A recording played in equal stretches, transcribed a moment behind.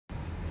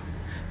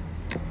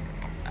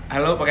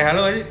Halo, pakai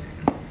halo aja.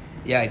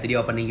 Ya, itu dia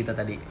opening kita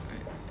tadi.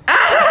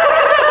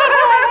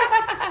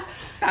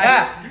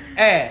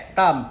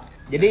 Tam.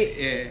 Jadi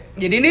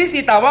ini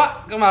si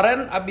Tawa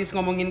kemarin abis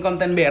ngomongin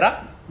konten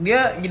berak,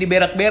 dia jadi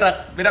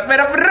berak-berak.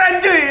 Berak-berak beneran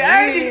cuy.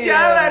 Anjing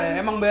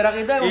sialan. Emang berak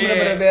itu emang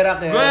bener-bener berak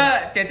ya. Gua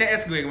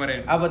CCS gue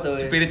kemarin. Apa tuh?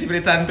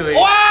 Cipirit-cipirit santuy.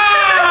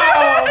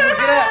 Wow.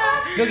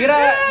 Gue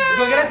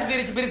kira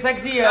cipirit-cipirit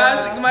seksi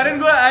ya.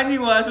 Kemarin gue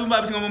anjing, wah sumpah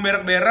abis ngomong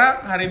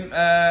berak-berak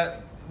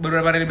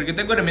beberapa hari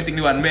berikutnya gue udah meeting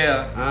di One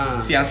Bell.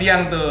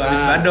 Siang-siang tuh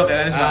habis badok ya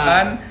kan, habis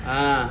makan.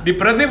 Di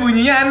perut nih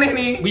bunyinya aneh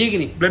nih. Bunyi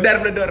gini.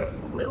 Bledar.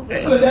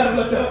 Iya,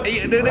 udah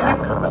gitu.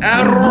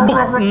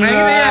 Nah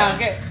gitu ya.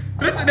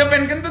 Terus udah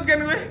pengen kentut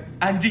kan gue.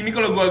 Anjing nih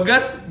kalau gue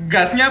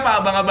gasnya apa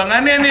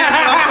abang-abangannya nih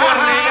keluar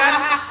nih kan.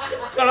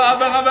 Kalau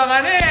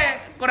abang-abangannya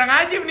kurang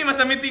ajib nih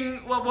masa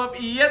meeting wap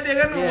iyat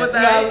ya kan.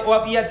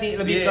 Wap iyat sih,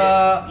 lebih ke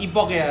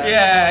ipok ya.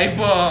 Iya,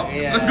 ipok.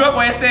 Terus gue ke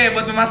WC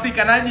buat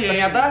memastikan aja.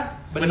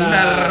 Ternyata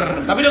benar.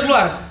 Tapi udah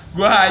keluar.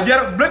 Gue hajar,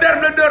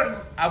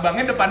 bledar.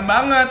 Abangnya depan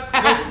banget.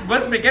 Gue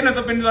speaker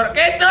nutupin suara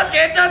kecot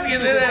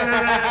gitu.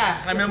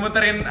 Sambil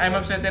muterin I'm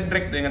upset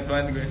Drake tuh, inget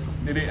banget gue.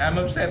 Jadi I'm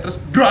upset terus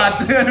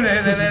drat.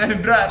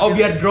 Oh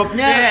biar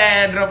dropnya.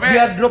 Dropnya.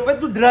 Biar dropnya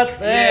tuh drat.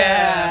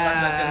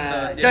 Pas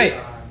kentut. Coy.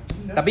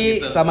 Tapi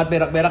gitu. Selamat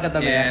berak-berak ya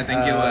Tam ya.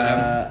 Thank you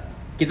Bang.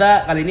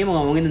 Kita kali ini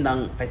mau ngomongin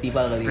tentang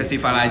festival kali.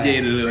 Festival aja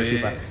dulu.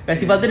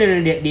 Festival tuh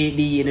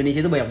di Indonesia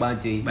tuh banyak banget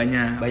cuy.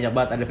 Banyak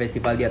banget, ada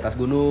festival di atas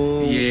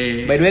gunung.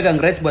 By the way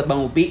congrats buat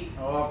Bang Upi.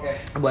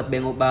 Oke. Buat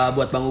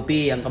Bang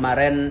Upi yang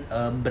kemarin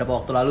beberapa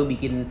waktu lalu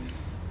bikin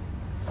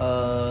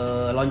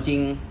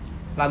launching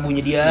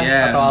lagunya dia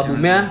atau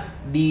albumnya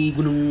di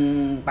Gunung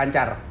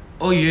Pancar.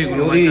 Oh iya,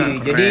 Gunung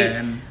Pancar. Jadi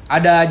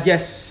ada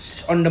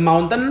jazz on the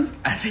mountain.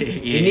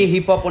 Asik. Ini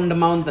hip hop on the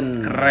mountain.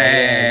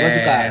 Keren. Gue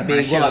suka,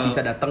 tapi gue nggak bisa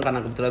datang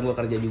karena kebetulan gue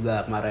kerja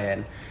juga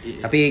kemarin.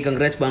 Tapi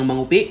congrats Bang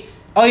Upi.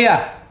 Oh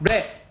iya,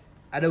 Bre,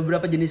 ada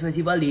beberapa jenis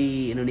festival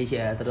di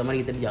Indonesia, terutama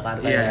kita di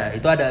Jakarta ya.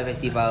 Itu ada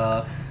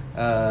festival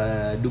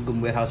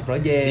Dugem Warehouse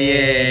Project,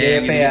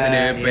 DWP ya.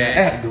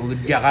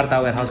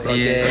 Jakarta Warehouse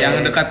Project.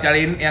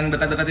 Yang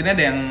dekat ini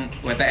ada yang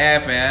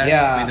WTF ya.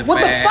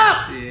 What the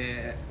fuck?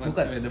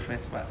 Bukan with the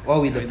Fest, Pak.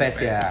 Oh, with the Fest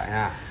ya.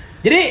 Nah,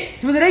 jadi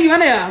sebenarnya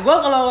gimana ya? Gue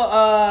kalau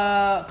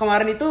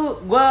kemarin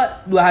itu gue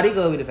 2 hari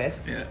ke With the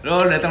Fest. Lo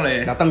datang lo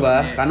ya? Datang gue,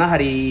 karena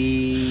hari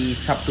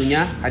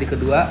Sabtunya, hari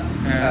kedua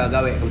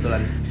gawe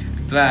kebetulan.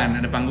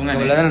 Kebetulan ada panggungan.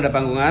 Ada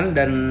panggungan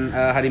dan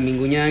hari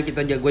Minggunya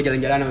gue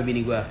jalan-jalan sama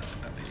bini gue.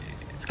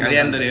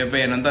 Sekalian tuh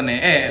DWP nonton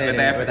ya.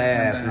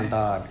 WTF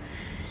nonton.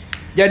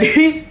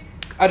 Jadi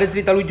ada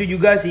cerita lucu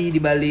juga sih di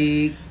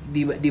balik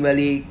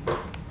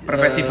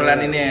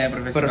Perfestivalan ini ya,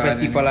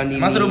 perfestivalan ini.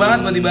 Mas seru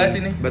banget buat dibahas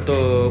ini.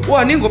 Betul.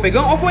 Wah, ini gue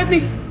pegang Off-White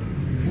nih.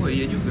 Wah,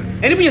 iya juga.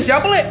 Ini punya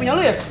siapa, Le? Punya lu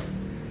ya?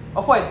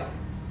 Off-White.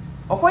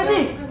 Off-White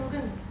nih.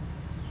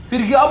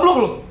 Virgil Abloh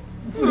lo.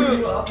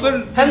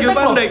 Virgil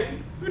van Dijk.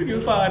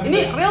 Virgil van Dijk. Ini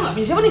real enggak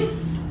punya siapa nih?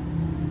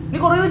 Ini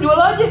kalau real jual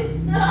aja.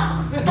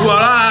 Jual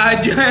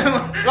aja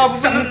emang. Enggak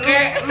bisa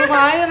ngeke,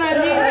 lumayan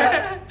anjing.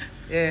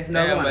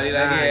 Balik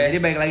lagi ya. Jadi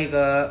balik lagi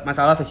ke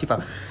masalah festival.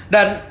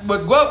 Dan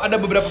buat gue ada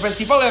beberapa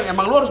festival yang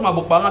emang lu harus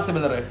mabuk banget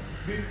sebenarnya.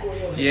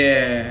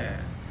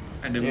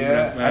 Ada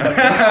beberapa.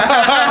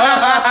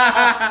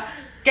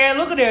 Kayak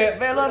lu ke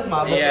DWP lu harus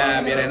mabuk.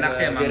 Iya, biar enak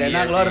sih emang. Biar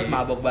enak lu harus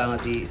mabuk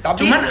banget sih.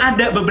 Tapi cuman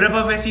ada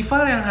beberapa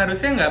festival yang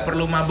harusnya nggak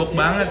perlu mabuk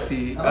banget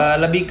sih.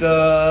 Lebih ke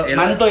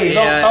mantoy.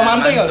 Tau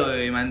mantoy enggak?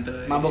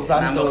 Mantoy. Mabuk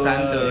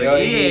santuy.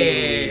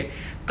 Iya.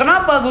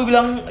 Kenapa gue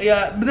bilang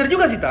ya bener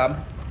juga sih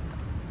Tam.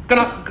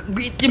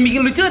 Yang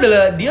bikin lucu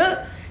adalah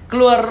dia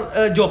keluar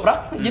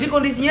joprak, jadi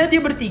kondisinya dia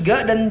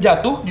bertiga dan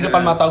jatuh di depan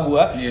mata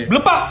gua,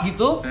 belepak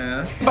gitu.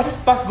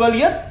 Pas gua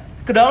lihat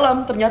ke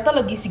dalam ternyata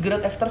lagi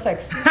cigarette after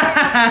sex.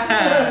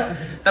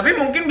 Tapi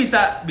mungkin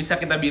bisa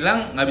kita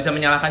bilang nggak bisa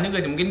menyalahkan juga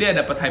sih. Mungkin dia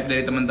dapat hype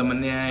dari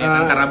teman-temannya ya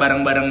kan, karena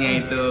barang-barangnya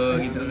itu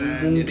gitu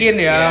kan. Mungkin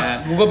jadi,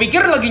 ya. Gua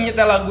pikir lagi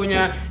nyetel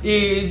lagunya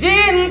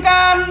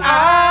Izinkan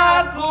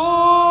Aku.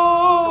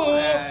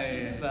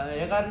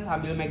 Ya kan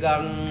sambil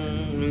megang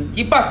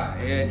cipas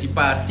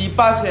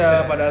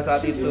ya pada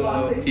saat itu.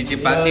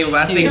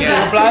 Plastik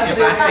ya.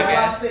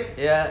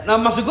 Ya, nah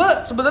maksud gue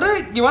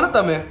sebenarnya gimana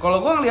Tam ya?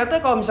 Kalau gue ngelihatnya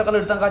kalau misalkan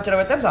udah datang ke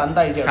acara WTF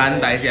santai sih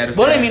harusnya.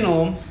 Boleh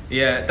minum.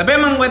 Iya, tapi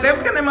emang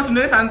WTF kan emang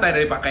sebenarnya santai,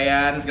 dari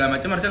pakaian segala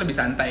macam harusnya lebih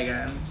santai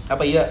kan.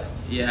 Apa iya?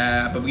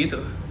 Iya, apa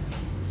begitu?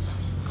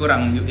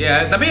 Kurang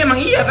ya, tapi emang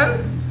iya kan.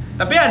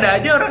 Tapi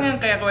ada aja orang yang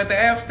kayak ke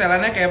WTF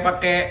setelannya kayak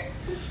pakai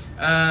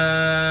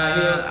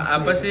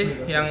apa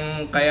sih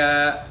yang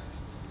kayak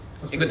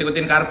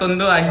ikut-ikutin kartun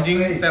tuh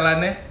anjing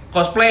setelannya,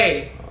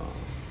 cosplay.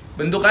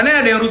 Bentukannya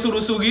ada yang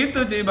rusuh-rusuh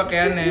gitu cuy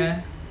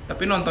pakaiannya.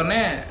 Tapi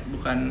nontonnya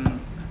bukan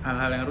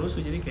hal-hal yang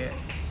rusuh, jadi kayak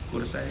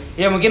kurus aja.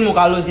 Ya mungkin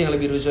muka lu sih yang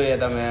lebih rusuh ya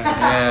Tam ya.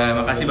 Ya,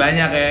 makasih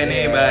banyak ya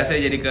ini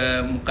bahasanya jadi ke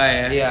muka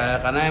ya. Iya,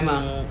 karena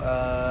emang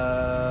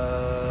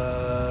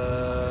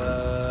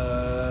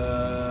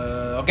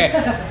oke.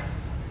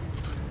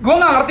 Gue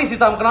nggak ngerti sih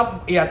Tam,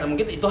 kenapa? Iya,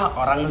 mungkin itu hak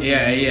orang sih.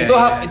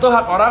 Itu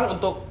hak orang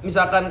untuk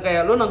misalkan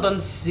kayak lu nonton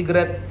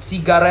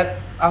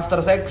sigaret after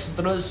sex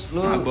terus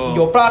lu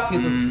joprak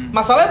gitu.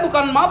 Masalahnya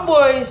bukan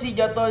maboy sih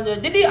jatuhnya.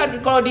 Jadi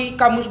kalau di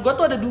kamus gue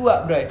tuh ada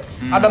dua, Bray.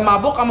 Ada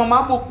mabok sama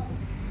mabuk.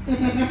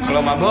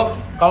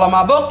 Kalau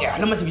mabok ya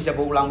lu masih bisa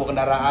bawa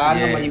kendaraan,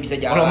 lu masih bisa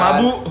jalan.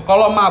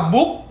 Kalau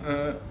mabuk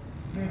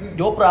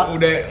joprak.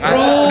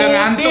 Udah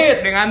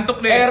ngantuk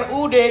deh.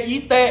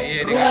 RUDIT.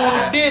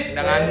 Rudit.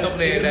 Udah ngantuk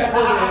deh.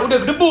 Udah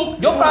gedebuk,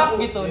 joprak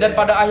gitu. Dan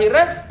pada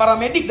akhirnya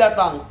paramedik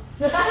datang.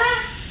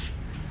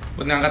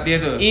 Buat ngangkat dia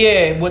tuh.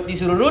 Iya, buat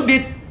disuruh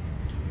rudit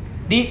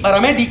di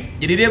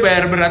paramedik. Jadi dia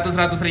bayar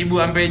beratus-ratus ribu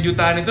sampai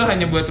jutaan itu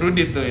hanya buat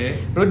rudit tuh ya.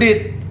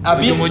 Rudit.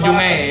 Abis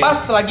ujung-ujungnya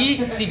pas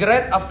lagi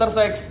cigarette after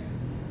sex.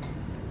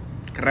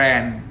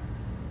 Keren.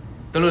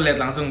 Tuh lu lihat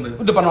langsung tuh.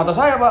 Depan mata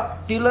saya,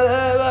 Pak.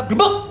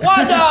 Bebek,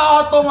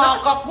 wajah atau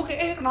ngakak. Gue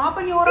kayak kenapa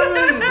nih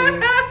orangnya gitu.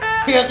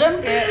 Ya kan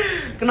kayak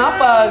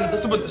kenapa gitu.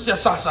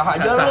 Sah-sah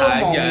aja lu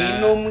mau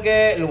minum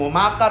kayak, lu mau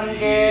makan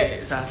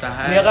kayak.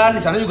 Sah-sah. Ya kan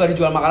di sana juga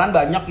dijual makanan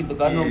banyak gitu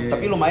kan.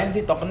 Tapi lumayan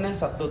sih tokennya,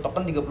 satu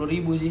token 30.000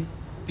 sih.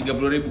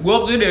 30.000.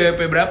 Gua waktu itu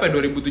DWP berapa?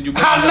 2017.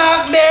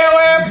 Anak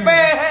DWP.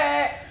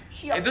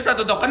 Siap. Itu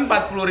satu token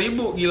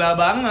 40.000, gila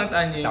banget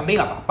anjing. Tapi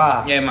nggak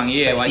apa-apa. Ya emang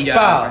iya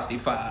wajar,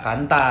 festival.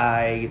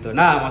 Santai gitu.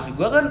 Nah maksud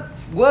gue kan,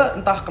 gue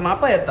entah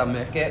kenapa ya Tam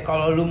ya, kayak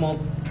kalau lu mau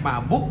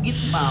mabuk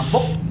gitu,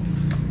 mabuk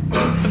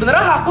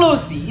sebenarnya hak lu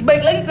sih,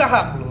 baik lagi ke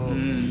hak lu.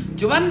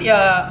 Cuman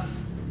ya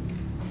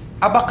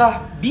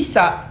apakah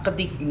bisa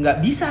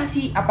nggak bisa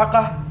sih?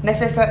 Apakah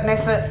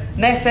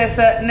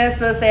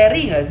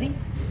necessary nggak sih?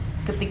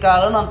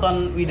 Ketika lo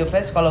nonton With The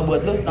Fest, kalau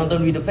buat lo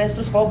nonton With The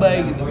Fest terus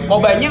kobay gitu,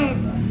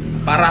 kobaynya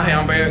parah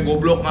yang sampai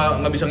goblok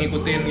nggak bisa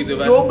ngikutin gitu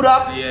kan.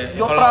 Joprak. Iya.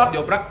 Kalau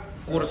joprak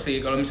kursi,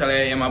 kalau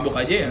misalnya yang mabuk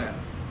aja ya nggak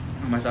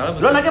masalah.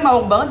 Lo anaknya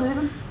mabuk banget sih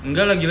kan?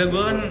 Enggak lah, gila,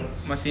 gue kan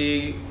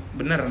masih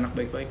bener anak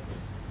baik-baik.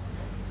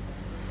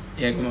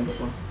 Ya gue mabuk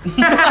bang.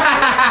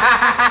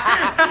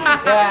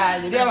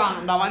 Ya jadi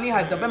emang Dama nih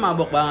hacapnya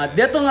mabok banget.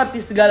 Dia tuh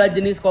ngerti segala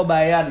jenis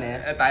kobayan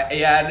ya.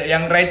 Iya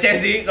yang receh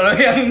sih, kalau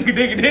yang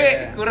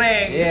gede-gede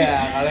kurang.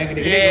 Iya, kalau yang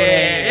gede-gede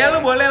kurang. Ya lu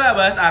boleh lah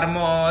bahas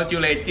Armo,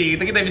 Culeci,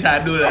 itu kita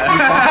bisa adu lah.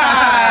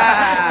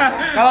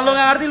 Kalau lu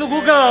nggak ngerti lu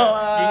Google.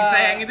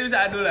 Gingseng itu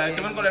bisa adu lah.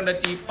 Cuman kalau yang udah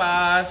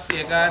Cipas,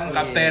 ya kan,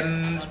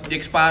 Kapten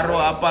Jack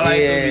Sparrow apalah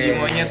itu biji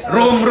monyet.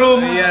 Rum.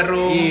 Iya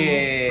rum.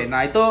 Iya.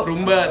 Nah itu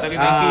Rumba tapi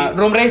kaki.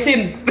 Rum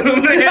Racing.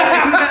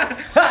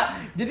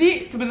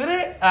 Jadi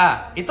sebenarnya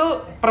itu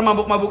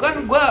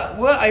permabuk-mabukan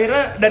gue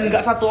akhirnya, dan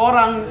nggak satu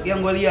orang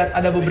yang gue lihat,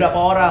 ada beberapa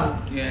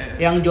orang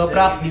yang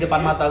joprak di depan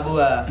mata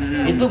gue.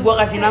 Itu gue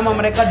kasih nama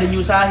mereka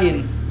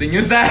Denyusahin.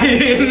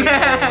 Denyusahin.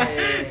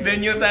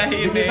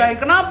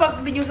 Kenapa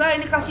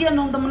denyusahin? Ini kasihan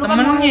dong temen lu kan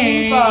mau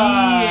FIFA.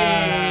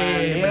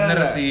 Iya, bener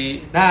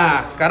sih.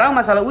 Nah sekarang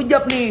masalah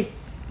ujab nih.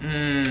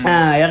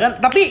 Nah ya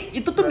kan, tapi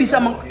itu tuh bisa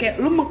kayak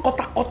lu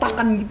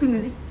mengkotak-kotakan gitu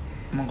nggak sih?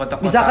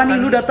 Misalkan nih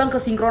lu datang ke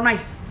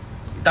Synchronize.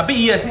 Tapi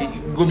iya sih,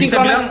 gue bisa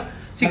bilang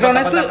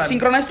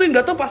Synchronize tuh yang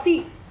datang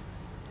pasti.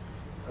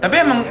 Tapi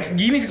emang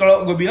gini sih,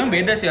 kalau gue bilang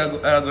beda sih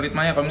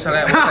algoritmanya. Kalau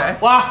misalnya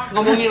wah,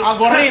 ngomongin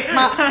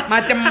algoritma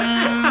macem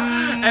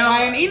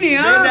main ini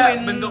ya. Beda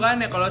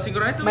bentukannya. Kalau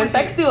Synchronize tuh main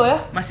tekstil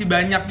ya. Masih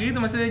banyak gitu,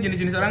 maksudnya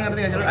jenis-jenis orang, ngerti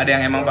nggak sih? Ada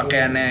yang emang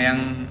pakaiannya yang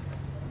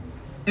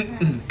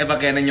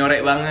pakaiannya nyorek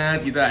banget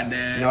gitu,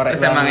 ada.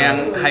 Terus emang yang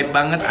hype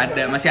banget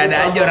ada. Masih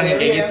ada aja orang yang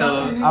kayak gitu.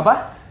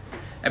 Apa?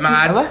 Emang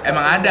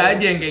ada aja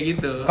yang kayak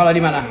gitu. Kalau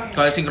di mana?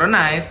 Kalau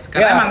Synchronize,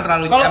 karena emang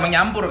terlalu emang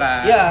nyampur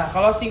kan. Iya,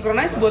 kalau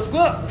Synchronize buat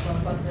gua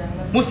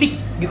musik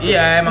gitu.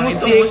 Iya, emang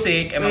musik. Itu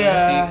musik, emang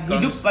musik.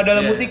 Hidup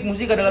adalah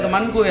musik adalah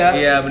temanku ya.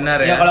 Iya, benar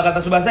ya. Ya kalau kata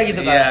Subasa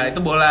gitu kan. Iya, itu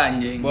bola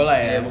anjing. Bola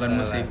ya,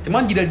 bukan musik.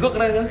 Cuman jidat gua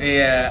keren kan?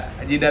 Iya,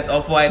 jidat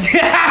off white.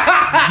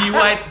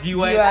 G-white.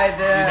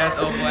 Jidat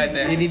off white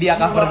ya. Ini dia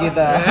cover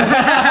kita.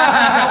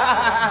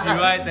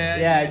 G-white ya.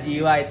 Ya,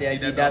 G-white ya,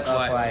 jidat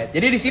off white.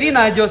 Jadi di sini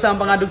Najo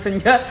sama pengaduk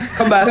senja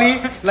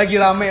kembali lagi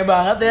rame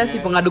banget ya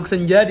si pengaduk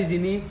senja di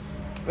sini.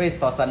 Wis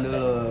tosan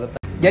dulu.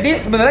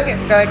 Jadi sebenarnya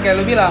kayak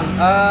lu bilang,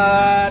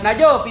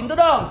 Najo, pintu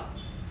dong.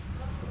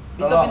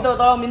 Pintu,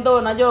 tolong pintu,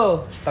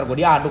 Najo. Ntar gue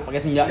diaduk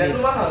pakai senja nih.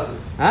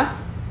 Hah?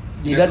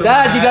 Jidat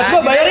gua,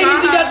 bayarin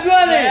jidat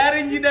gua nih.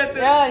 Bayarin jidat.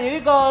 Ya,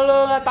 jadi kalau lu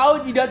nggak tahu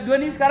jidat gua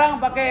nih sekarang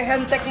pakai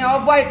handtagnya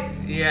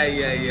Off-White. Iya.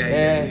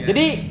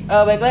 Jadi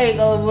baik lagi,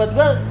 kalau buat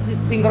gua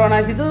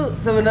Synchronize itu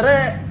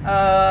sebenarnya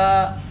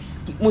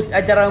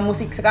acara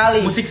musik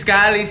sekali. Musik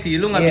sekali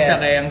sih, lu nggak bisa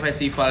kayak yang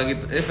festival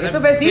gitu. Itu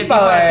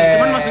festival sih.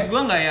 Cuman maksud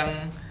gua nggak yang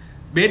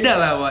beda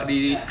lah Wak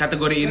di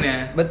kategori ini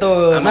ya.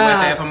 Betul. Sama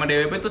WTF sama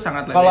DWP itu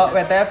sangat beda. Kalau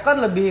WTF kan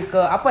lebih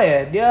ke apa ya?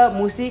 Dia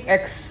musik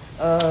X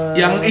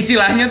yang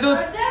istilahnya tuh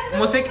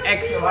musik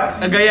X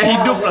gaya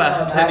hidup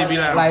lah bisa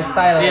dibilang.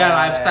 Lifestyle. Iya,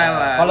 lifestyle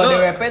lah. Kalau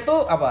DWP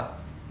tuh apa?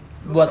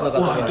 Buat lo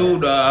wah, itu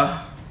udah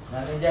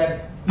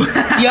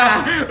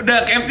Siap.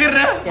 Udah capsir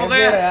dah.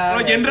 Pokoknya ya.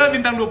 kalau jenderal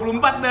bintang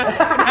 24 dah.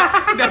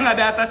 Udah enggak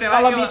ada atasnya lagi.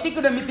 Kalau mitik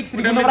udah mitik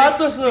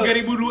 1.600 tuh.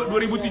 3.000 2.000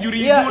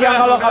 7.000. Iya, yang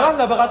kalau kalah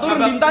enggak bakal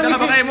turun bintang.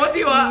 Enggak bakal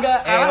emosi, Wak.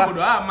 Kalah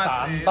bodo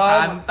amat.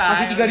 Santai.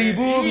 Masih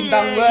 3.000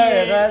 bintang gua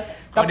ya kan.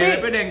 Tapi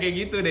DWP udah yang kayak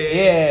gitu deh.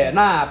 Iya.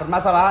 Nah,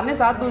 permasalahannya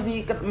satu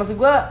sih. Maksud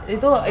gua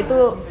itu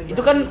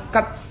kan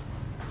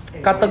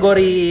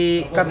kategori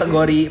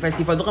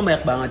festival itu kan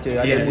banyak banget cuy.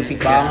 Ada yang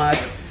musik banget,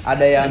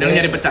 ada yang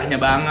nyari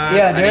pecahnya banget,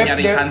 ada yang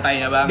nyari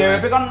santainya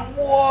banget. DWP kan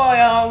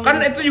yang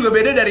kan itu juga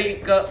beda dari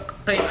ke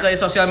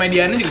sosial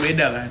medianya juga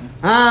beda kan.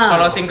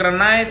 Kalau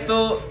synchronize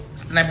tuh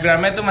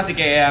snapgramnya tuh masih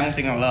kayak yang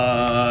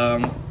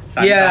singelong,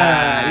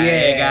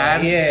 santai,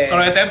 kan.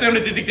 Kalau ETF tuh yang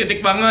udah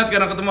titik-titik banget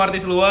karena ketemu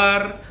artis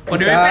luar. Kalau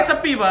DWP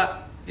sepi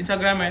pak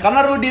Instagramnya.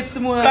 Karena rudit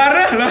semua.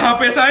 Karena lah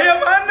HP saya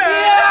mana?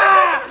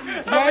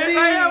 HP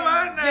saya mana?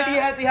 Jadi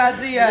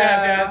hati-hati ya.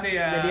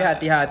 Jadi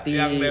hati-hati.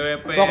 Yang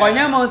DWP.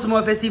 Pokoknya mau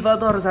semua festival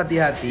tuh harus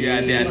hati-hati. Iya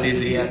hati-hati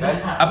sih.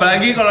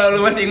 Apalagi kalau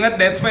lu masih inget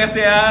Deadfest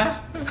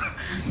ya.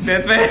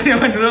 Deadfest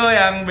zaman dulu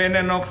yang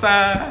bandnya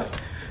Noxa.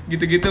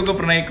 Gitu-gitu gue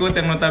pernah ikut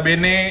yang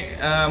notabene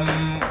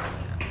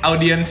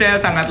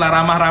audiensnya sangatlah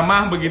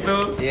ramah-ramah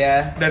begitu.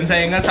 Iya. Dan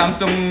saya ingat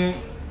Samsung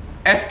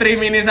S3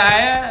 mini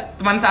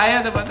teman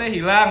saya tepatnya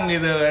hilang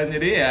gitu kan.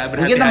 Jadi ya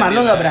berhati-hati. Mungkin teman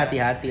lu nggak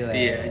berhati-hati lah.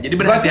 Iya, jadi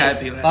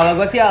berhati-hati lah. Kalau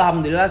gue sih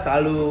alhamdulillah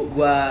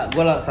gue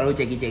selalu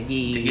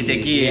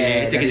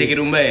ceki-ceki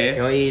rumba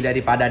ya. Yoi,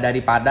 daripada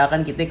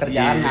kan kita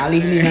kerjaan ngalih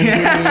nih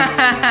nanti.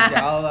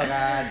 Insyaallah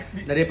kan.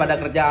 Daripada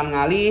kerjaan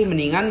ngalih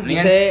mendingan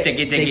kita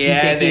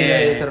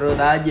ceki-ceki seru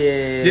aja.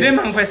 Jadi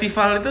emang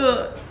festival itu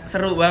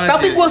seru banget.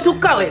 Tapi gue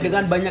suka lah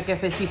dengan banyaknya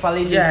festival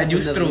ini. Ya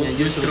justru.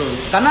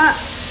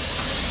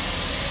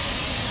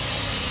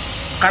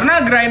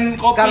 Karena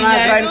grind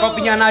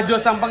kopinya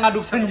Najos sang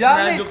pengaduk senja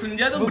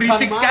tuh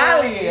berisik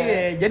sekali.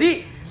 Iya.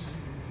 Jadi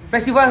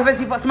festival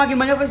semakin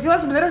banyak festival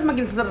sebenarnya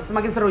semakin seru.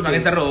 Semakin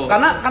seru.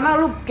 Karena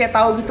lu kayak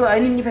tahu gitu,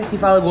 ini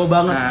festival gue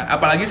banget. Nah,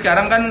 apalagi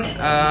sekarang kan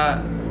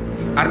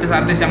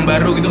artis-artis yang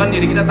baru gitu kan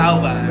jadi kita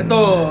tahu kan.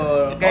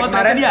 Betul. Kayak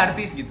ternyata dia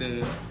artis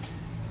gitu.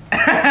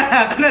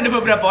 Kan ada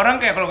beberapa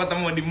orang kayak kalau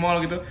ketemu di mall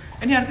gitu,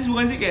 ini artis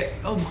bukan sih, kayak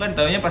oh bukan,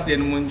 taunya pas dia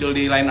muncul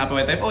di line up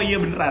WTF, oh iya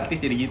bener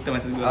artis, jadi gitu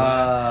maksud gue.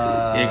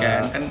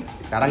 Iya kan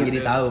sekarang gitu.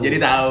 Jadi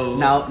tahu.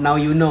 Now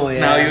you know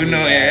ya.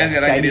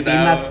 Sekarang jadi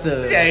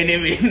tahu. Shiny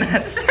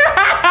Peanuts.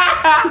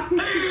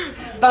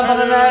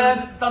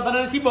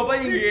 Tontonan si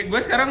bapaknya.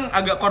 Gue sekarang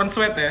agak corn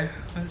sweat ya,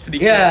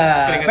 sedikit.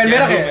 Iya. Pengen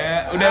berak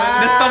ya?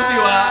 Udah stop sih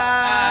Wak.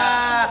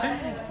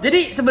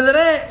 Jadi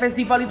sebenarnya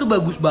festival itu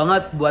bagus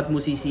banget buat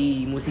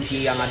musisi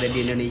yang ada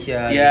di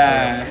Indonesia gitu.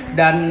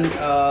 Dan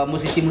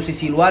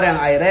musisi-musisi luar yang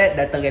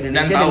akhirnya datang ke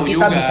Indonesia dan kita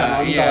juga bisa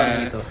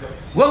nonton gitu.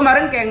 Gue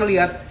kemarin kayak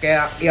ngelihat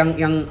kayak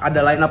yang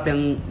ada line up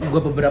yang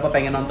gue beberapa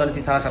pengen nonton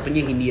sih, salah satunya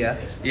Hindia.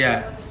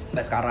 Iya.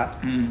 Baskara.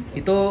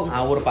 Itu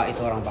ngawur Pak,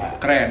 itu orang Pak.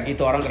 Keren.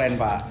 Itu orang keren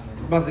Pak.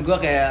 Maksud gue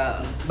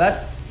kayak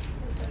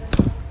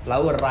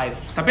Lau arrive.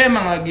 Tapi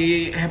emang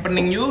lagi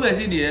happening juga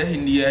sih dia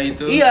Hindia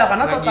itu. Iya,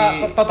 karena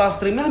total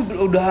streamnya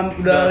udah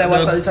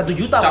lewat 1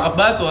 juta. Cakep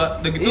banget tuh.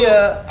 Udah gitu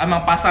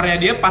emang pasarnya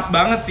dia pas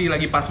banget sih,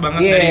 lagi pas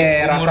banget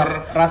dari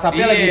umur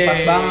rasapnya lagi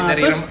pas banget.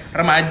 Dari terus,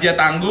 remaja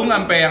tanggung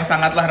sampai yang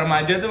sangatlah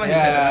remaja tuh masih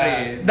bisa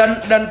dengerin.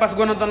 Dan pas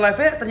gua nonton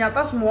live-nya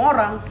ternyata semua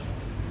orang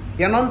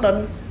yang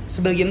nonton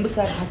sebagian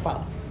besar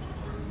hafal.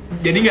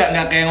 Jadi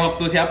nggak kayak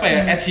waktu siapa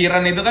ya, Ed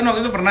Sheeran itu kan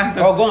waktu itu pernah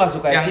tuh. Oh, gua nggak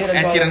suka Ed Sheeran.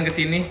 Ed Sheeran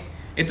kesini.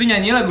 Itu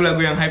nyanyi lagu-lagu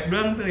yang hype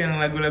doang tuh, yang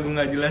lagu-lagu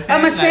nggak jelas.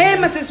 Castle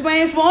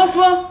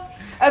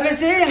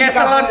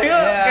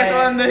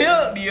on the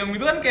Hill, diem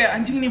itu kan kayak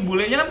anjing nih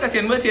bulenya kan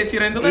kasihan banget si Ed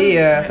Sheeran itu kan.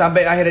 Iya,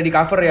 sampai akhirnya di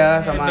cover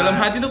ya sama dalam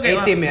hati tuh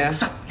kayak A-Team ya.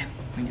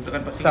 Gitu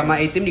kan pasti. Sama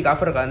A-Team di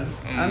cover kan.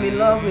 I'm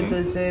in love with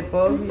the shape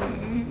of you.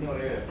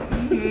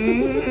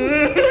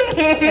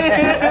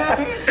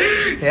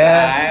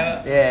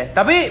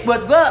 Tapi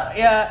buat gua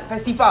ya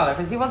festival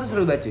tuh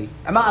seru banget cuy.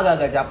 Emang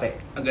agak capek.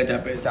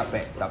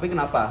 Tapi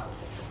kenapa?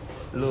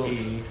 Lu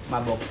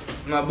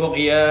mabok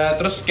iya,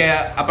 terus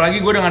kayak apalagi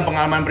gue dengan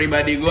pengalaman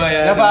pribadi gue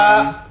ya,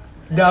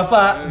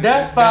 Dava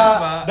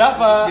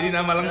jadi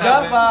nama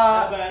lengkap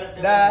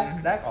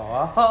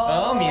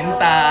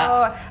minta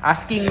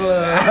asking lu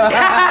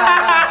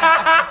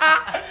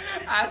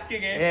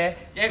asking ya.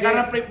 Ya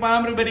karena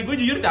pengalaman pribadi gue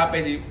jujur capek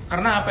sih.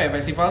 Karena apa ya,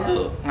 festival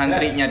tuh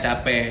ngantrinya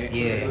capek.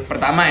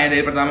 Pertama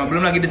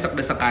belum lagi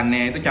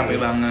desek-desekannya itu capek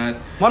banget.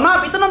 Mohon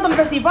maaf, itu nonton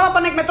festival apa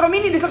naik metro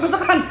mini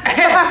desek-desekan?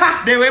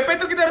 DWP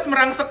tuh kita harus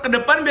merangsek ke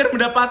depan biar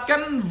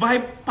mendapatkan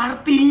vibe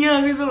partinya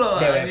gitu loh.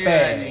 DWP.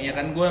 Ya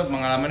kan gue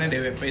pengalamannya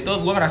DWP itu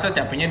gue ngerasa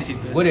capeknya di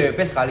situ. Gue DWP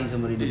sekali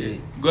seumur hidup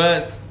sih. Gue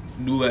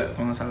 2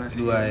 kalau nggak salah sih.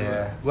 2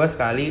 ya. Gue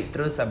sekali,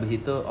 terus habis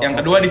itu yang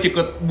kedua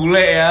disikut bule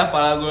ya,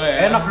 pala gue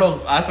ya. Enak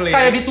dong. Asli.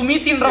 Kayak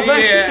ditumitin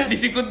rasanya. Iya,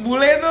 disikut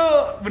bule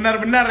tuh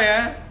benar-benar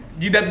ya.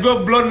 Jidat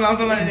gue blon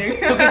langsung aja.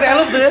 Tukis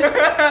elup tuh ya.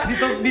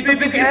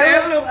 Ditukis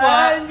elup.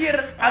 Anjir.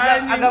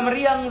 Agak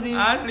meriang sih.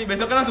 Asli,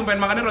 besoknya langsung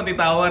pengen makannya roti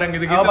tawar yang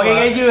gitu-gitu. Oh,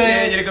 pakai keju ya.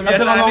 Iya, jadi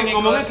kebiasaan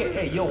ngomongnya kayak,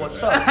 hey yo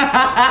what's up.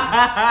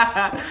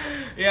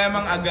 Ya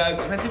emang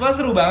agak festival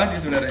seru banget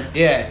sih sebenarnya.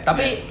 Iya,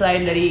 tapi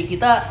selain dari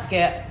kita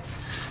kayak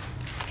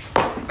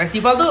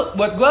festival tuh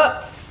buat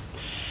gua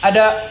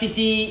ada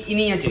sisi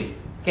ininya cuy.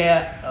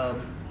 Kayak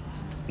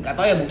nggak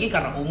tahu ya, mungkin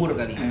karena umur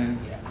kali. Ya,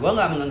 gua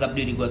nggak menganggap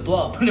diri gua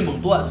tua, apa emang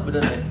tua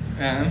sebenarnya.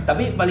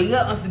 Tapi paling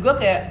nggak maksud gua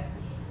kayak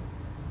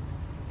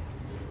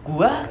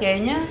gua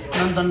kayaknya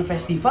nonton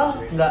festival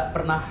nggak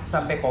pernah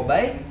sampai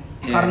kobay.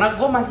 Karena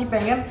gue masih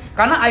pengen,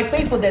 karena I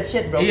pay for that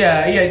shit bro.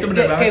 Iya itu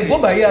benar banget kayak sih. Gue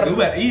bayar.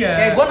 Iya.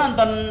 Kayak gue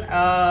nonton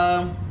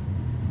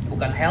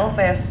bukan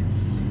Hellfest,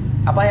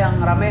 apa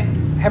yang rame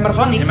Hammer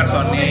Sonic.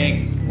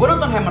 Gue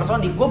nonton Hammer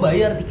Sonic, gue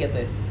bayar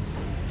tiketnya.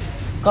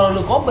 Kalau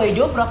lu kobay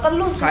jobrak kan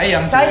lu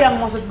sayang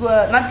maksud gue.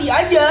 Nanti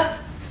aja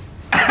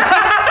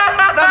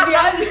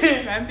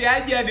Nanti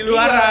aja di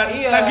luaran.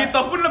 Iya. Lagi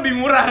top pun lebih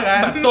murah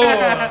kan. Betul.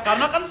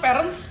 Karena kan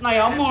parents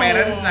nayamu.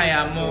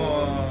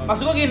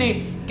 Maksud gue gini,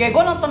 kayak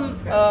gue nonton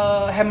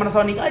Hammer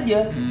Sonic aja,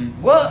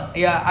 gue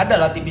ya ada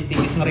lah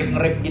tipis-tipis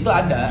ngerip gitu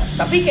ada.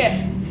 Tapi kayak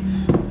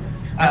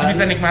masih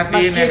bisa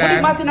nikmatin ya kan.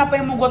 Nikmatin apa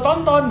yang mau gue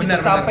tonton. Bener,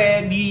 gitu.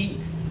 Sampai di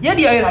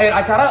akhir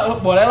acara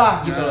boleh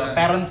lah gitu loh.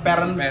 Parents.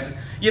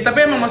 Ya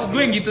tapi emang maksud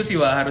gue yang gitu sih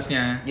Wah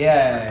harusnya.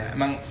 Iya.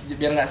 Emang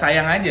biar nggak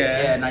sayang aja.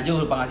 Iya,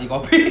 Najwa lupa ngasih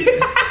kopi.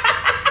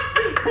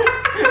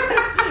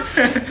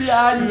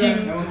 Ya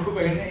anjing. Emang gue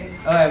pengen.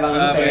 Oh emang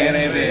pengen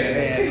itu.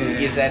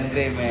 Cookies and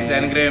cream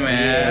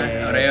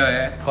ya. Oreo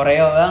ya.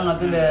 Koreo banget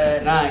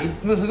udah. Nah,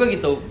 itu maksud gue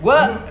gitu. Gue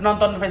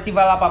nonton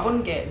festival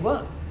apapun kayak gue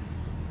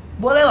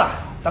boleh lah.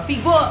 Tapi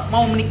gue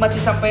mau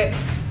menikmati sampai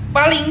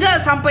paling enggak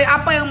sampai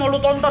apa yang mau lu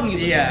tonton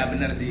gitu. Iya,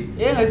 benar sih.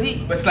 Iya enggak sih?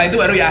 Setelah itu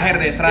baru ya akhir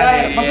deh, serah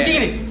deh. Maksudnya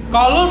gini,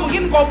 kalau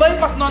mungkin kobay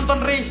pas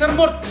nonton Racer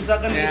Mode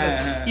misalkan gitu.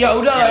 Ya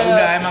udah lah. Ya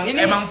udah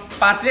emang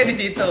pasnya di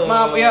situ.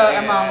 Maaf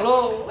ya, emang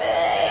lu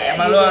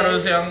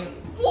harus yang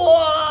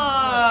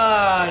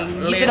wah,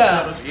 gitu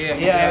dah.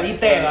 Iya,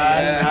 IT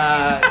kan.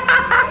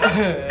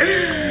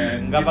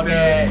 Enggak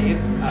pakai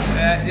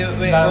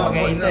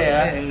itu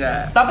ya.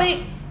 Enggak.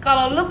 Tapi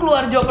kalau lu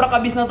keluar joprak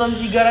abis nonton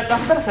Cigarette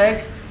After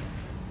Sex,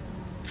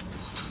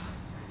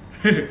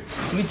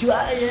 lucu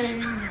aja.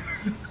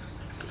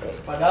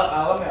 Padahal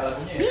alam ya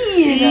lagunya.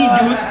 Iya,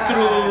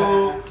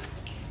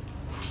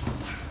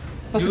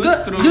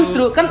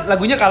 justru kan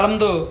lagunya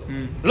kalem tuh.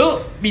 Lu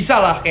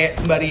bisa lah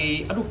kayak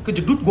sembari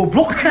kejedut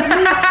goblok.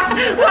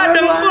 Wah,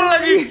 dengkul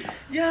lagi.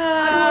 Ya,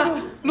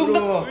 lu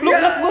nek gua.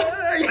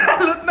 Ya,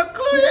 lu nek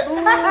lu ya.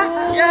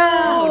 Ya,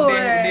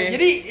 udah.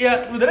 Jadi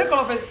ya sebenarnya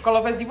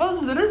kalau festival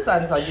sebenarnya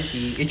sans aja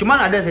sih. Ya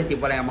cuman ada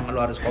festival yang emang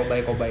lu harus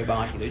kobay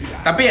banget gitu juga.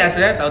 Tapi ya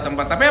saya tahu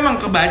tempat. Tapi emang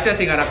kebaca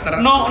sih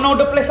karakter. No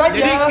the place aja.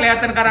 Jadi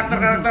kelihatan karakter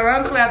orang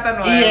tuh kelihatan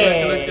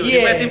lucu-lucu.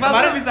 Di festival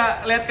kemarin bisa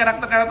lihat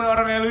karakter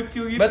orang yang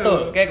lucu gitu.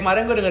 Betul. Kayak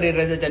kemarin gue dengerin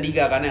Reza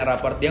Candiga kan yang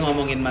raport, dia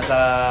ngomongin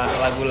masa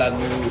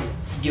lagu-lagu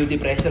guilty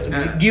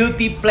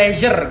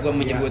pleasure gue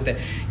menyebutnya.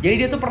 Jadi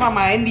dia tuh pernah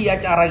main di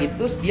acara gitu,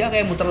 terus dia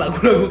kayak muter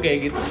lagu-lagu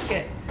kayak gitu, terus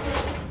kayak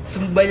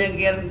sebanyak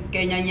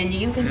kayak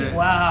nyanyi gitu kan,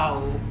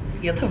 wow,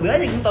 ternyata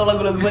banyak yang tahu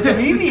lagu-lagu macam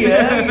ini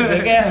ya. Gitu.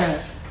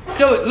 Kayak,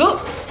 coba lu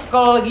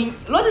kalau lagi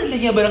lu ada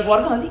nyanyi bareng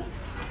keluarga nggak sih?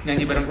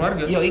 Nyanyi bareng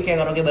keluarga? Iya, kayak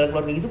karaoke bareng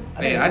keluarga gitu.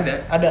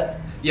 Ada.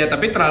 Ya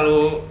tapi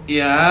terlalu,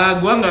 ya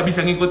gue nggak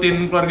bisa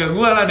ngikutin keluarga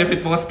gue lah,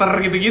 David Foster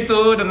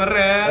gitu-gitu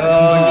dengernya.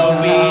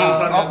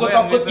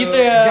 Okut gitu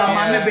ya.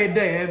 Zamannya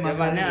beda ya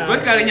masanya. Gue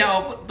sekalinya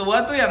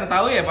tua tuh yang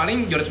tahu ya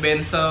paling George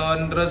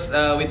Benson, terus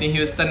Whitney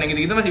Houston yang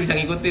gitu-gitu masih bisa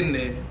ngikutin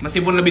deh.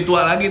 Meskipun lebih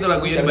tua lagi tuh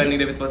lagunya dibanding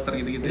David Foster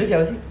gitu-gitu. Itu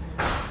siapa sih?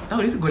 Tahu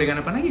dia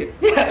gorengan apa lagi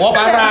ya? Wah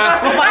parah.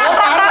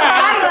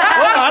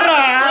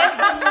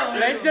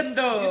 Legend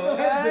tuh.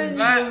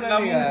 Nggak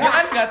mungkin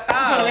kan nggak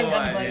tahu.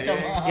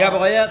 Ya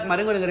pokoknya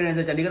kemarin gue dengerin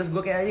Reza Candiga, terus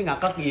gue kayak aja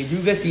ngakak ya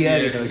juga sih ya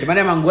gitu.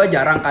 Cuman emang gue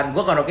jarang kan,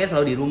 gue karaoke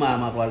selalu di rumah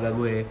sama keluarga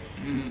gue.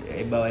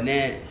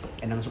 Bawaannya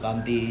Endang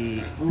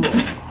Sukamti.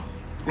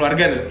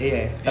 Keluarga tuh?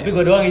 Iya, tapi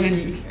gue doang yang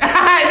nyanyi.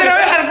 Itu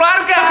namanya kan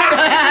keluarga.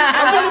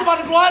 Apa depan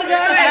keluarga?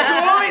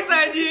 Egois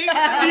anjing,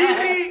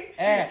 sendiri.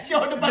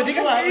 Show depan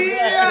keluarga.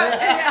 Iya.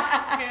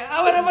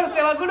 Apa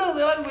setelah gue dong,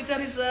 setelah gue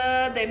cari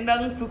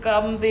Endang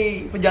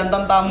Sukamti,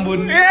 Pejantan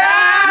Tambun.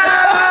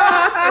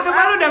 Itu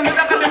mah lu dangdut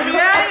akademia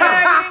ya.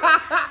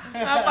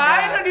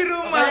 Ngapain lu di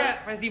rumah?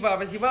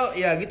 Festival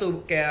ya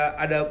gitu, kayak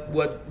ada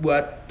buat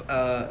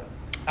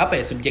apa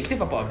ya,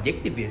 subjektif apa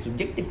objektif ya?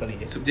 Subjektif kali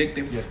ya.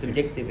 Subjektif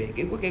ya.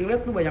 Kayak gue kayak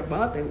ngeliat tuh banyak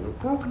banget ya.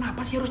 Lu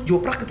kenapa sih harus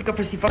joprak ketika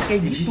festival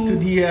kayak gitu? Itu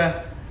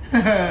dia.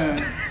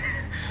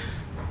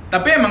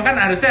 Tapi emang kan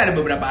harusnya ada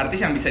beberapa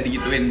artis yang bisa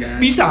digituin kan?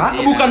 Bisa,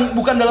 iya.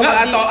 bukan dalam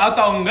arti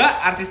atau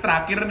enggak artis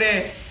terakhir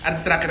deh.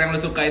 Artis terakhir yang lu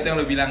suka itu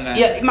yang lu bilang kan?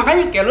 Iya,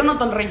 makanya kayak lu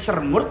nonton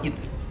Racer Mode gitu.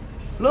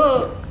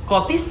 Lu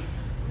kotis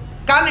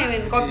kan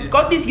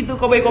kotis gitu,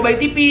 kobay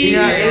tipis.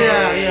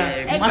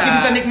 Iya. Masih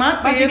bisa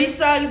nikmatin. Masih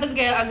bisa gitu,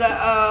 kayak agak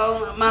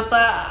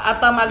mata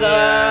Atam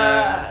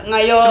agak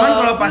ngayo. Cuman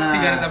kalau pas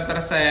Cigarette After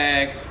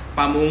Sex,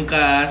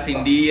 Pamungkas,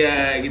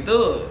 Hindia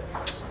gitu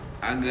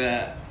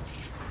agak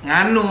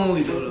nganu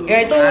gitu loh.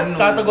 Ya itu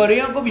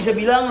kategorinya gue bisa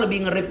bilang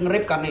lebih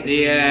ngerip kan nih.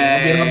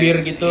 Iya.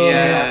 Ngebir gitu.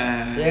 Iya.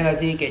 Iya enggak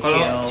sih kayak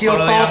chill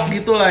talk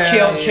gitu lah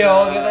ya.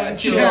 Chill gitu.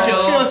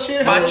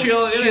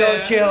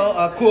 Chill,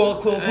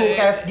 cool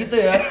cast gitu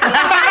ya.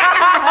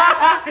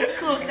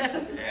 Cool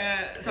cast.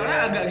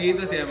 Soalnya agak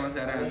gitu sih emang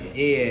sekarang.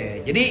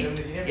 Iya. Jadi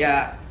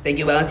ya thank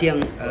you banget sih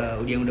yang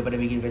udah pada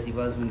bikin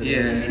festival sebenarnya.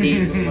 Iya. Jadi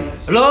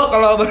lo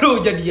kalau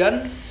baru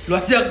jadian, lo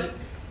ajak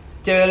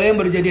cewek lo yang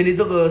baru jadian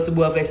itu ke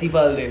sebuah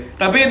festival deh.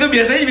 Tapi itu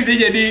biasanya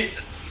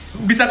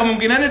bisa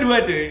kemungkinannya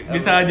dua cuy.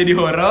 Bisa jadi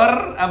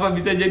horor, apa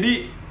bisa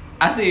jadi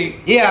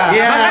asik. Iya.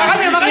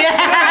 Makanya.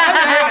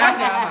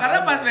 Karena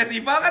pas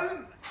festival kan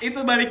itu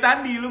balik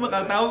tadi lu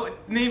bakal tahu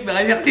nih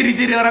banyak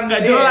ciri-ciri orang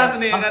gak jelas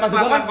nih. Pas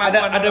gua kan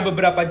ada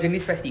beberapa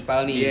jenis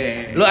festival nih.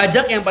 Yeah. Lu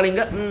ajak yang paling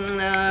enggak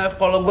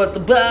kalau gua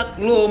tebak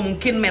lu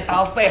mungkin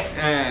Metal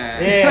Fest.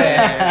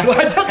 Lu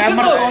ajak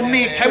Hammer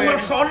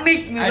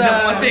Sonic misalnya. Ada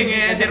musik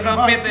ya, Circle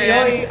Pit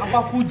ya. Apa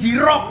Fuji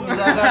Rock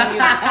misalkan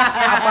gitu.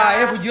 Apa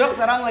ya Fuji Rock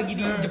sekarang lagi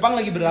di Jepang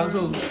lagi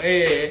berlangsung.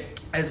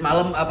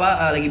 Semalam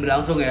lagi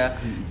berlangsung ya.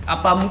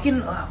 Apa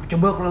mungkin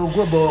coba kalau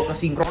gua bawa ke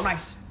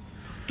Synchronize.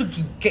 Itu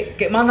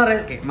kayak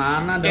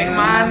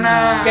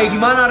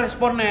gimana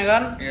responnya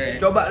kan?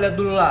 Coba lihat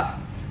dulu lah.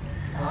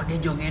 Oh dia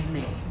joget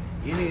nih.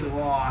 Ini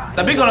wah.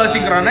 Tapi kalau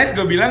Synchronize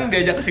gue bilang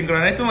diajak ke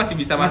Synchronize tuh masih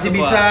bisa masuk.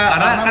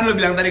 Karena kan lu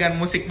bilang tadi kan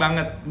musik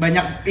banget.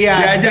 Banyak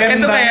iya.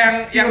 Diajaknya tuh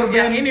kayak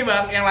yang ini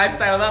Bang, yang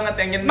lifestyle banget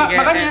yang nyentuh kayak.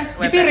 Makanya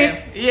dipirit.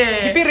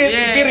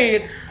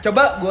 Dipirit.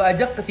 Coba gue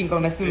ajak ke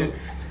Synchronize dulu.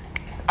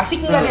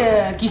 Asik enggak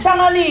ya? Kisah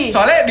enggak nih?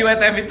 Soalnya di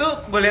WTF itu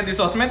gue lihat di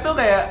sosmed tuh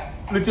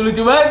kayak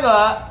lucu-lucu banget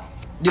kok.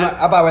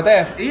 Apa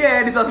WTF? Iya,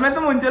 di sosmed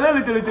tuh munculnya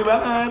lucu-lucu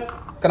banget.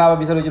 Kenapa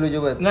bisa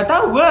lucu-lucu banget? Nggak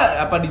tahu gua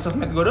apa di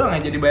sosmed gua doang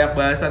ya jadi banyak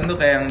bahasan tuh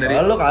kayak yang dari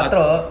lu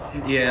katro.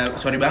 Iya,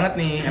 sorry banget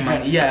nih.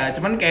 Emang iya,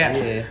 cuman kayak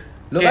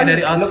lu kayak kan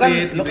dari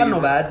outfit lu kan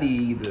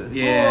nobody gitu.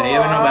 Iya,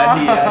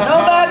 nobody ya.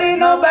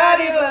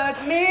 Nobody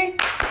like me.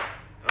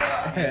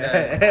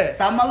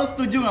 Sama lu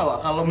setuju nggak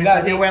Wak? Kalau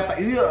misalnya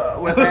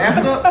WTF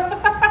tuh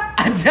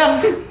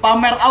ajang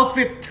pamer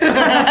outfit.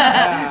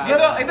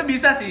 Itu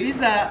bisa sih.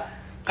 Bisa.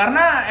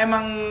 Karena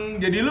emang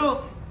jadi lu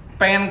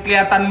pengen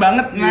kelihatan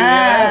banget gitu.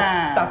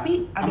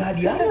 Tapi ada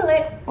hadiahnya, Le.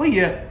 Oh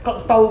iya.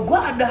 Kalau setahu gua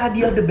ada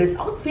hadiah the best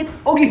outfit.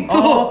 Oh gitu.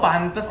 Oh,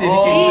 pantes jadi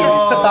kayak Iya,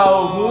 gitu.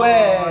 setahu gue.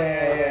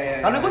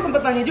 Iya. Karena gua sempet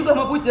tanya juga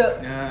sama Puce.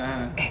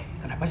 Ya.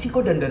 Kenapa sih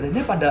kok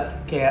dandanannya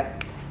pada kayak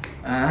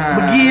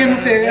begini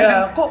sih.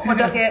 Ya, kok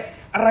pada kayak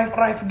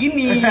arrive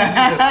gini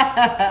gitu.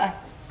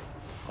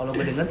 Kalau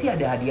gue denger sih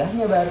ada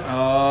hadiahnya, Bar.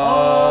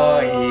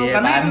 Iya,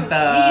 karena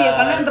pantes. Iya,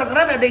 karena yang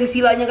terkeren ada yang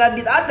silanya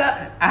Kadit ada.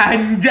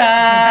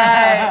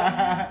 Anjay.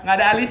 Nggak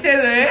ada alisnya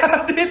tuh ya.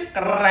 Kadit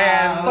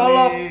keren.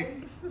 Solop.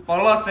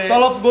 Polos ya.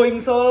 Solop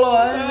going solo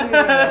aja.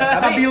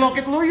 Tapi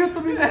loket luyut tuh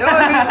bisa.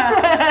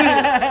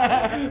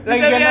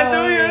 Lagi lihat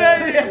tuyul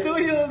lagi.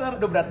 tuyul ntar.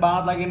 Udah berat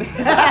banget lagi nih.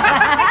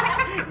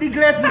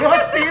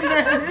 Diglet-glotin.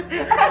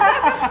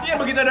 Iya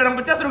begitu ada orang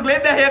pecah suruh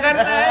geledah ya kan.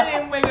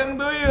 Yang pegang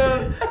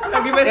tuyul.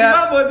 Lagi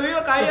festival bawa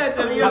tuyul kaya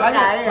cuy.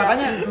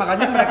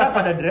 Makanya mereka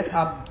pada dress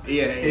up.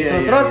 Iya.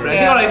 Terus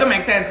berarti kalau itu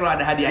make sense kalau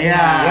ada hadiahnya.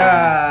 Ya,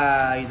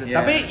 itu. Iya.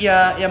 Tapi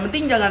ya yang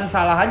penting jangan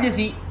salah aja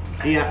sih.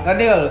 Iya.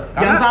 Ngerti gak lu?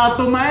 Jangan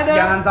saltum aja.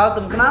 Jangan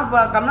saltum.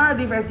 Kenapa? Karena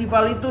di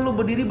festival itu lu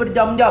berdiri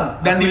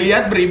berjam-jam Dan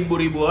dilihat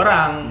beribu-ribu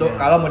orang. tuh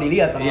kalau mau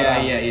dilihat sama orang.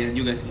 Iya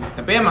juga sih.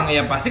 Tapi emang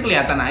ya pasti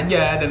kelihatan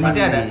aja dan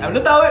pasti ada.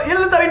 Lu tahu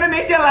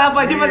Indonesia lah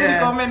apa aja pasti di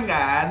komen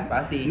kan.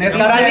 Pasti. Nah,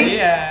 sekarang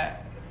ini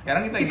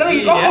sekarang kita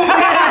lagi iya. komen.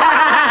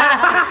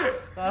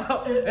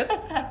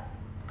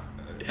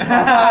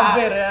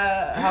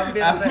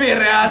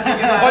 Hampir ya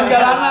sedikit.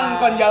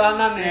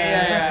 Konjalanan ya.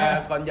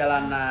 Iya.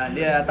 Konjalanan.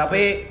 Ya,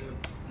 tapi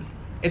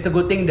it's a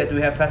good thing that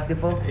we have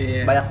festival.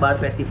 Iya. Banyak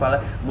banget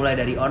festival mulai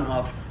dari on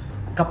off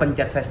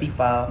kepencet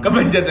festival.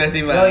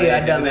 Festival. Oh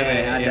iya ada bener,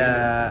 men, iya.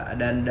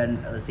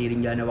 dan seiring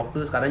jalannya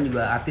waktu sekarang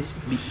juga artis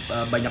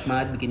banyak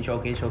banget bikin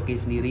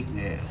showcase sendiri.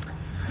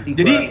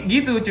 Jadi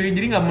gitu cuy,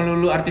 jadi nggak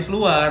melulu artis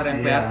luar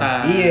yang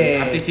kelihatan.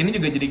 Iya. Artis ini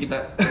juga jadi kita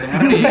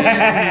dengerin.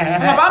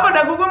 Nggak apa-apa,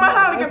 dagu gue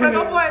mahal kayak Breath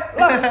of White.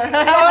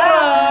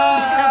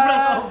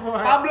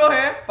 Pablo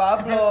ya.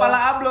 Kepala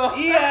Ablo.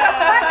 Iya.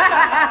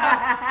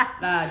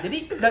 Nah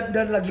jadi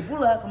dan lagi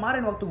pula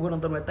kemarin waktu gue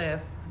nonton WTF,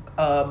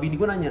 bini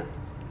gue nanya,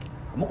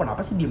 kamu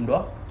kenapa sih diem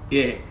doang?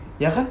 Iya.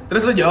 Ya kan?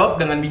 Terus lo jawab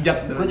dengan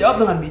bijak. Gue jawab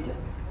dengan bijak.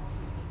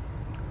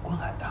 Gue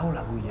nggak tahu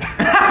lagunya.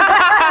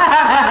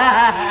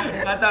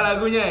 Nggak tahu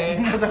lagunya ya.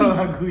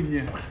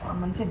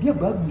 Performance-nya dia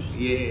bagus.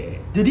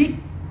 Iya. Jadi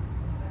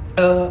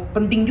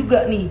penting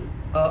juga nih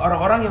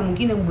orang-orang yang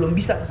mungkin yang belum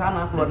bisa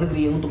kesana ke luar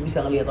negeri untuk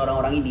bisa ngelihat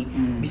orang-orang ini,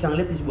 bisa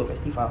ngelihat di sebuah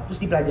festival, terus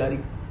dipelajari.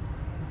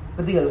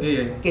 Ngerti gak lo?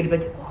 Iya. Kayak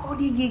dipelajari. Oh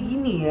dia kayak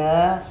gini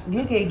ya,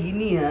 dia kayak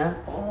gini ya.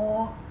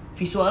 Oh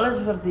visualnya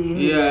seperti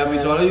ini. Iya, ya.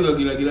 visualnya juga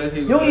gila-gila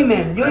sih. Yoi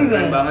men.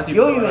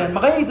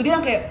 Makanya itu dia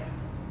yang kayak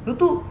lu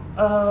tuh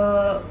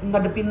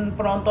ngadepin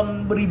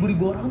penonton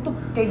beribu-ribu orang tuh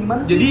kayak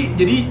gimana sih?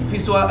 Jadi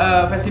visual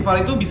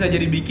festival itu bisa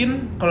jadi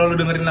bikin kalau lu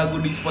dengerin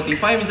lagu di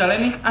Spotify misalnya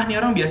nih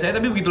orang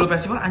biasanya, tapi begitu lu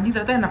festival anjing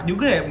ternyata enak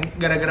juga ya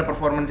gara-gara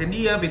performance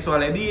dia,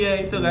 visualnya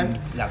dia itu kan.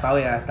 Nggak tahu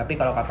ya, tapi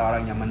kalau kata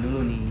orang nyaman dulu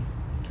nih,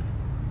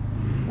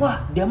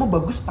 wah dia mah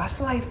bagus pas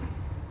live.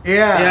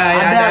 Iya,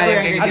 ada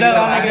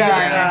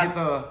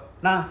gitu.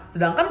 Nah,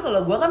 sedangkan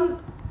kalau gua kan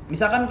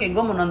misalkan kayak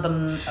gua mau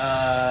nonton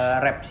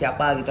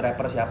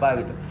rapper siapa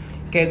gitu.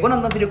 Kayak gue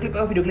nonton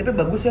video klipnya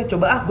bagus ya,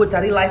 coba gue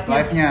cari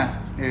live-nya.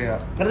 Iya.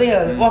 Ngerti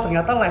ya? Wah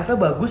ternyata live-nya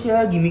bagus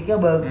ya,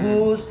 gimmicknya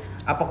bagus,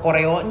 apa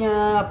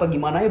koreonya, apa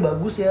gimana ya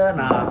bagus ya.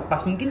 Nah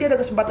pas mungkin dia ada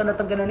kesempatan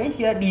datang ke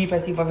Indonesia di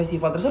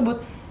festival-festival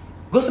tersebut,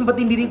 gue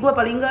sempetin diri gue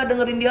paling nggak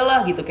dengerin dia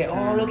lah gitu, kayak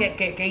lo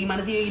kayak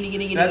gimana sih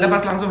gini. Nah,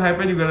 pas langsung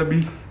hype-nya juga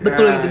lebih.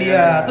 Betul itu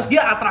dia. Terus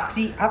dia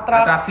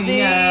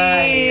atraksinya.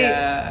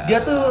 Iya.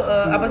 Dia tuh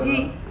apa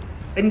sih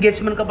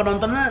engagement ke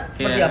penontonnya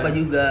seperti apa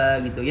juga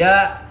gitu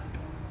ya.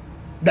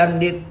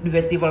 Dan di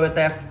festival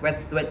WTF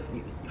With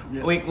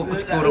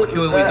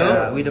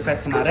the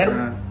Fest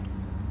kemarin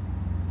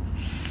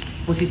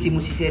musisi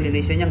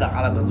Indonesia-nya nggak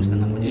kalah bagus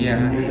dengan musisi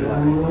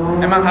luar.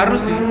 Emang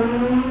harus sih.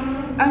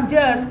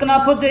 Anjas,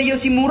 kenapa dia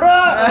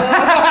Yoshimura?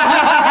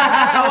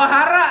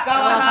 Kawahara.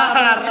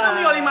 Itu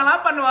Mio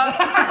 58 wah.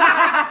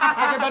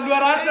 Pakai ban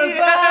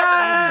 200.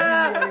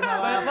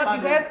 Banyak banget di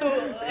setu.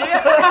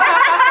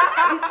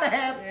 Di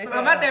set.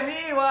 Enggak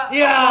temi wah.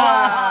 Iya.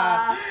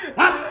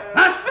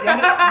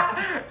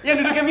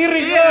 Yang duduknya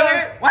miring. Iya.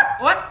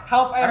 What?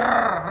 Half S.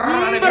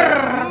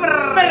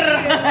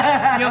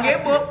 Mio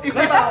gebok.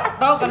 Lo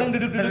tau kan yang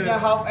duduknya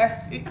half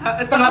S?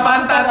 Setengah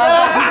pantat.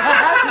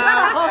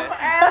 Half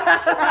S.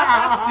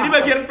 Jadi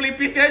bagian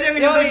pelipisnya aja yang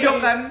ditunjuk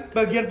kan.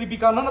 Bagian pipi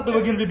kanan atau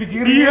bagian pipi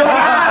kiri? Iya.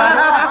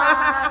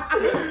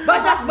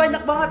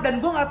 banyak banget, dan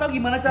gue nggak tahu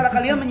gimana cara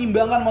kalian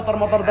menyimbangkan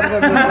motor-motor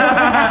tersebut.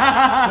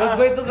 Menurut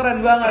gue itu keren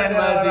banget.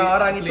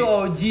 Orang itu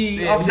OG.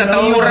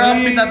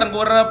 Bisa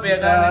tengkurap ya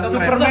kan. Itu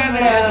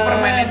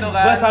Superman itu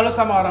kan. Gue salut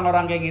sama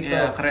orang-orang kayak gitu.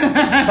 Iya, keren.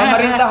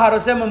 Pemerintah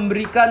harusnya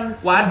memberikan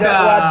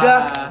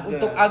wadah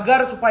untuk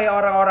agar supaya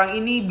orang-orang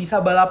ini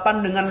bisa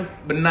balapan dengan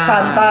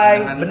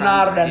santai,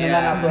 benar dan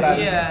dengan aturan.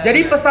 Iya. Jadi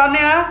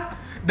pesannya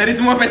dari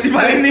semua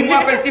festival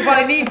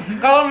ini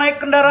kalau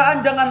naik kendaraan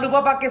jangan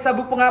lupa pakai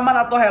sabuk pengaman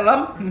atau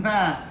helm.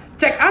 Nah,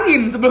 cek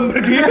angin sebelum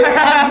pergi.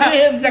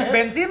 Cek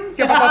bensin,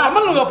 siapa tahu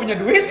temen lu gak punya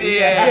duit.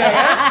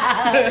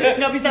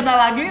 nggak bisa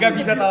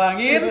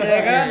talangin ya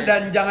kan.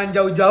 Dan jangan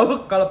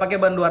jauh-jauh kalau pakai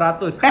ban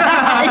 200.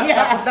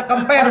 Takutnya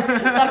kempes,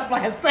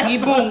 terpleset,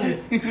 ngibung.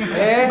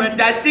 Ban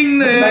cacing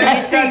tuh.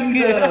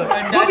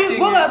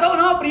 Gue nggak tahu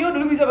kenapa Prio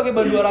dulu bisa pakai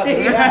ban 200.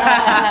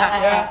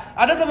 Ya,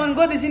 ada teman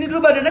gue di sini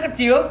dulu badannya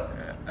kecil.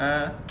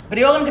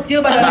 Prio kan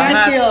kecil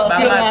badannya,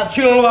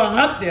 kecil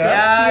banget ya.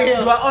 Ya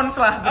 2 ons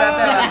lah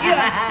beratnya.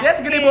 Dia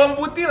segede bawang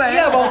putih lah ya.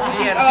 Iya, bawang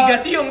putih. 3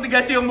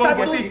 siung bawang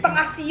putih.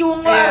 1,5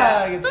 siung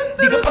lah gitu.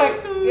 Digeprek.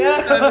 Ya.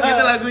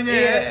 Gitu lagunya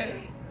ya.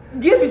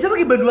 Dia bisa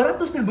pakai ban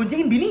 200 dan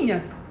boncengin bininya.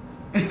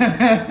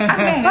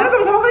 Aneh. Karena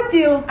sama-sama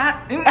kecil.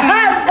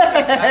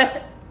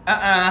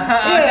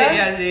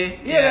 Iya sih.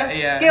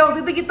 Iya. Kayak waktu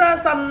itu kita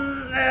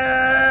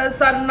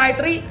Sun Night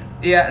Ri.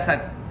 Iya,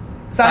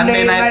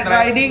 Sunday Night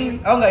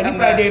Riding. Oh enggak, ini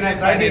Friday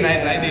Night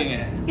Riding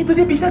ya. Itu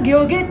dia bisa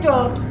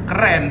gecol.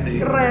 Keren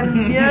sih.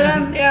 Ya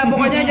kan? Ya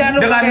pokoknya jangan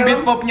lupa dengan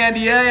beat popnya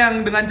dia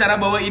yang dengan cara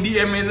bawa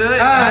EDM itu.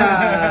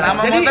 Nama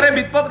motornya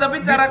beat pop tapi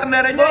cara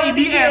kendaraannya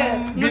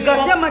EDM.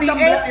 Ngegasnya macam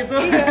itu.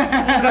 Iya.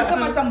 Ngegasnya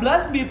macam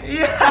blast beat.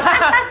 Iya.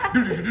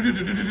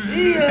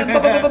 Iya.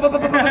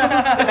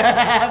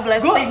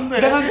 Blasting tuh.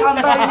 Dengan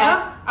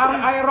santainya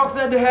Aerox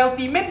The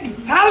Healthy Man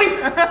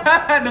disalip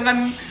dengan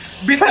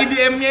beat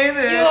EDM-nya itu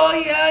ya. Oh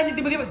iya,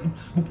 tiba-tiba.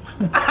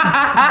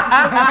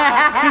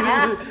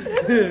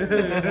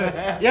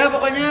 Ya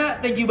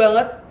pokoknya thank you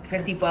banget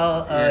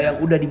festival yang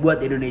udah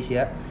dibuat di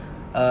Indonesia.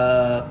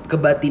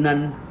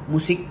 Kebatinan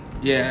musik.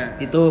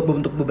 Itu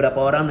untuk beberapa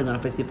orang dengan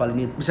festival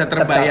ini bisa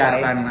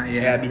terbayarkan.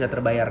 Ya bisa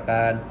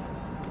terbayarkan.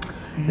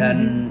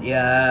 Dan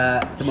ya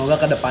semoga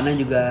kedepannya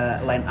juga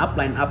line up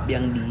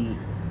yang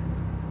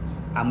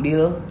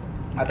diambil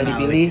atau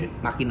dipilih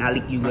makin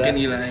alik juga,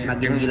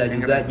 makin gila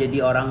juga. Jadi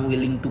orang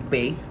willing to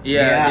pay.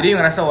 Iya, jadi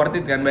ngerasa worth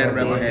it kan bayar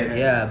berapa ya?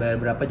 Iya, bayar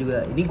berapa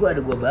juga. Ini gua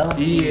banget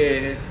sih.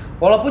 Iya.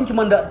 Walaupun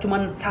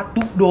cuman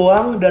satu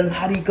doang dan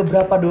hari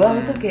keberapa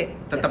doang tuh kayak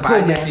tetap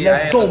aja sih.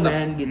 Let's go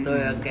man gitu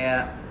ya,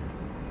 kayak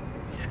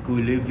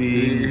school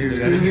living.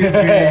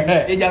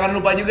 Ya jangan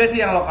lupa juga sih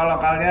yang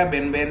lokal-lokalnya,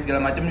 band-band segala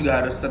macam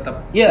juga harus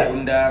tetap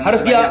diundang. Harus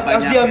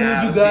diambil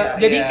juga.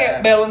 Jadi kayak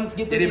balance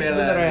gitu sih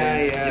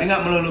sebenarnya. Jadi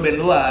nggak melulu band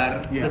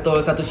luar.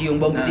 Betul, satu siung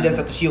bawang putih dan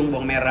satu siung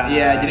bawang merah.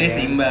 Iya, jadi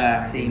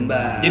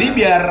seimbang. Jadi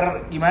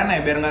biar gimana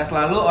ya, biar nggak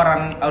selalu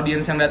orang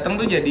audiens yang datang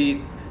tuh jadi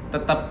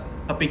tetap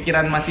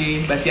kepikiran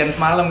masih basian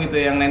semalam gitu,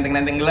 yang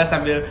nenteng-nenteng gelas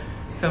sambil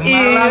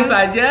semalam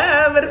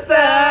saja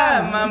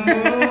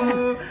bersamamu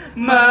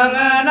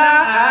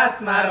mengenang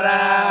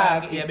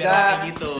asmara. Ya biar kayak gitu.